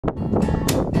It's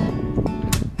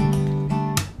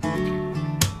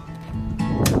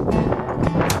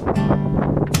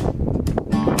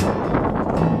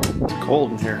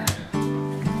cold in here.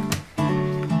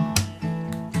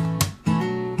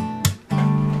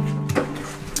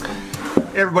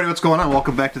 Hey everybody, what's going on?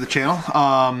 Welcome back to the channel.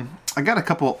 I got a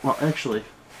couple, well actually,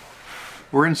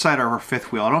 we're inside our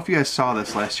fifth wheel. I don't know if you guys saw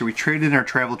this last year. We traded in our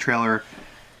travel trailer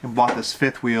and bought this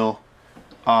fifth wheel.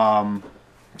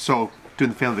 So doing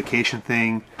the family vacation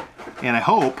thing. And I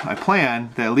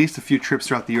plan that at least a few trips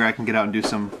throughout the year I can get out and do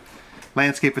some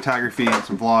landscape photography and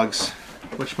some vlogs,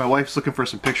 which my wife's looking for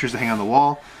some pictures to hang on the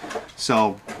wall.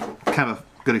 So kind of a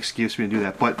good excuse for me to do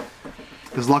that. But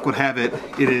as luck would have it,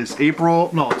 it is April,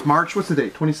 no, it's March, what's the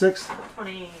date, 26th?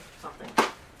 20-something.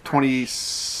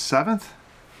 27th?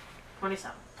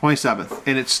 27th. 27th,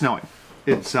 and it's snowing.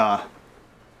 It's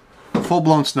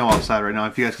full-blown snow outside right now.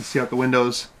 If you guys can see out the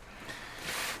windows,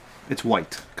 it's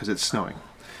white because it's snowing.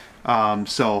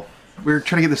 So we're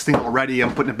trying to get this thing all ready.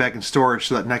 I'm putting it back in storage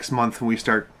so that next month when we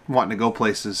start wanting to go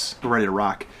places, we're ready to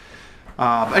rock.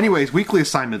 Anyways, weekly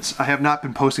assignments. I have not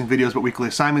been posting videos about weekly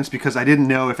assignments because I didn't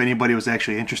know if anybody was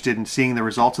actually interested in seeing the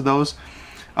results of those.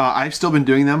 I've still been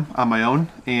doing them on my own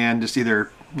and just either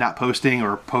not posting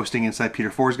or posting inside Peter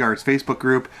Forsgaard's Facebook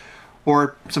group,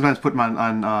 or sometimes put them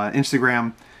on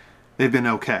Instagram. They've been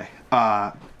okay.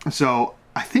 So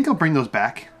I think I'll bring those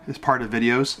back as part of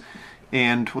videos,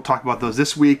 and we'll talk about those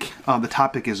this week. The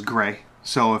topic is gray.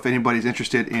 So if anybody's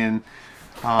interested in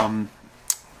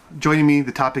joining me,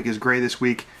 the topic is gray this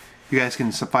week. You guys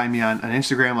can find me on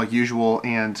Instagram like usual.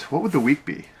 And what would the week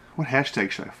be? What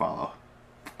hashtag should I follow?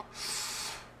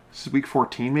 This is week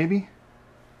 14 maybe?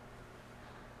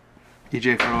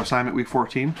 EJ Photo Assignment week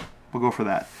 14. We'll go for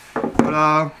that.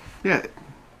 But yeah,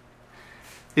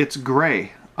 it's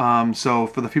gray. So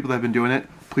for the people that have been doing it,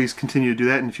 please continue to do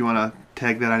that. And if you want to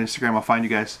tag that on Instagram, I'll find you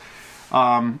guys.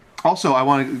 Also, I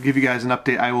want to give you guys an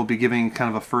update. I will be giving kind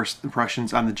of a first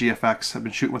impressions on the GFX. I've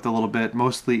been shooting with it a little bit,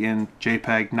 mostly in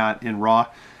JPEG, not in RAW.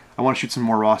 I want to shoot some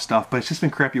more RAW stuff, but it's just been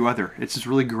crappy weather. It's just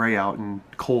really gray out and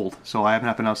cold, so I have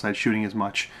not been outside shooting as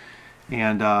much.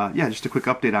 And yeah, just a quick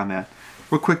update on that.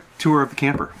 Real quick tour of the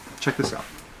camper. Check this out.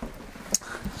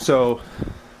 So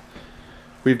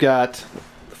we've got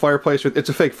the fireplace. It's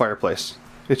a fake fireplace.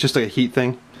 It's just like a heat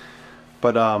thing.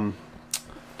 But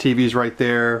TV's right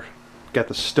there. Got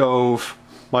the stove,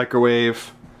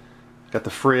 microwave, got the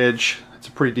fridge. It's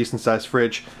a pretty decent sized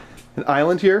fridge. An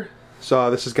island here.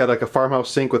 So this has got like a farmhouse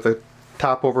sink with a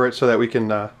top over it so that we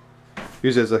can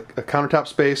use it as a countertop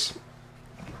space.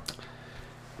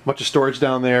 Bunch of storage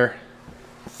down there.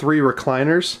 3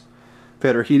 recliners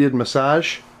that are heated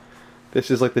massage. This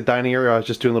is like the dining area. I was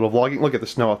just doing a little vlogging. Look at the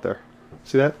snow out there.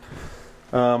 See that?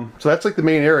 So that's like the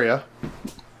main area.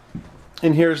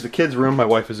 And here's the kids' room. My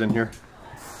wife is in here.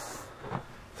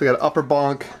 So got an upper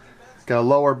bunk, got a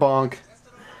lower bunk,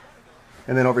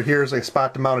 and then over here is like a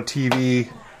spot to mount a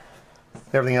TV,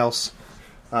 everything else.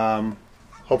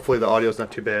 Hopefully the audio's not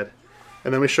too bad.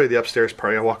 And then let me show you the upstairs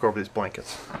part. I'll walk over these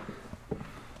blankets.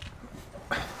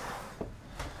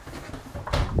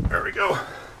 There we go.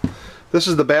 This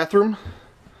is the bathroom.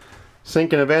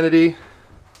 Sink and a vanity.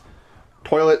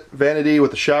 Toilet, vanity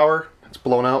with a shower. It's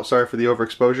blown out. Sorry for the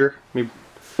overexposure. Let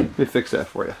me fix that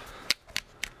for you.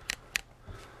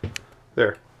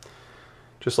 There.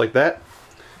 Just like that.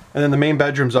 And then the main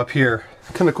bedroom's up here.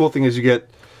 Kind of cool thing is you get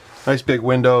nice big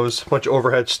windows, a bunch of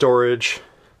overhead storage,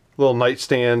 little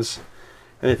nightstands.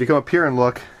 And if you come up here and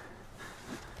look,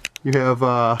 you have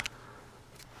a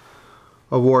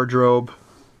wardrobe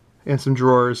and some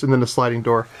drawers and then a sliding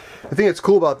door. The thing that's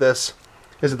cool about this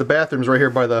is that the bathroom's right here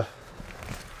by the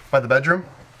bedroom.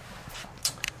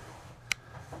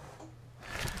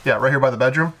 Yeah, right here by the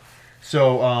bedroom.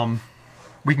 So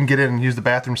we can get in and use the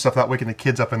bathroom stuff without waking the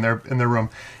kids up in their room.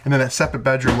 And then that separate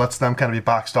bedroom lets them kind of be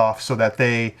boxed off so that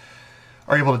they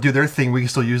are able to do their thing. We can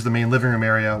still use the main living room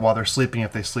area while they're sleeping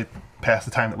if they sleep past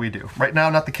the time that we do. Right now,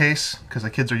 not the case because the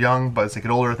kids are young, but as they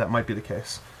get older, that might be the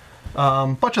case.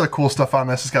 Bunch of other cool stuff on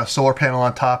this. It's got a solar panel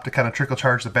on top to kind of trickle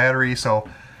charge the battery, so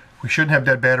we shouldn't have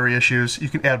dead battery issues. You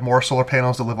can add more solar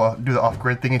panels to do the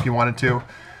off-grid thing if you wanted to.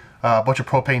 A bunch of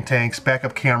propane tanks,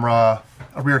 backup camera,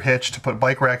 a rear hitch to put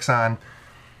bike racks on.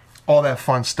 All that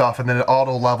fun stuff, and then it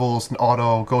auto levels and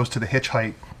auto goes to the hitch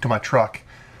height to my truck,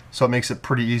 so it makes it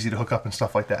pretty easy to hook up and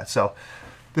stuff like that. So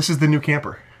this is the new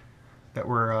camper that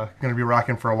we're going to be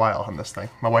rocking for a while on this thing.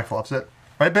 My wife loves it,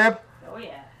 right babe? Oh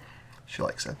yeah, she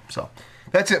likes it. So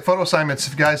that's it. Photo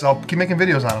assignments, guys. I'll keep making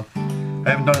videos on them. I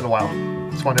haven't done it in a while.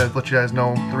 Just wanted to let you guys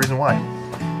know the reason why.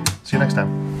 See you next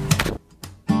time.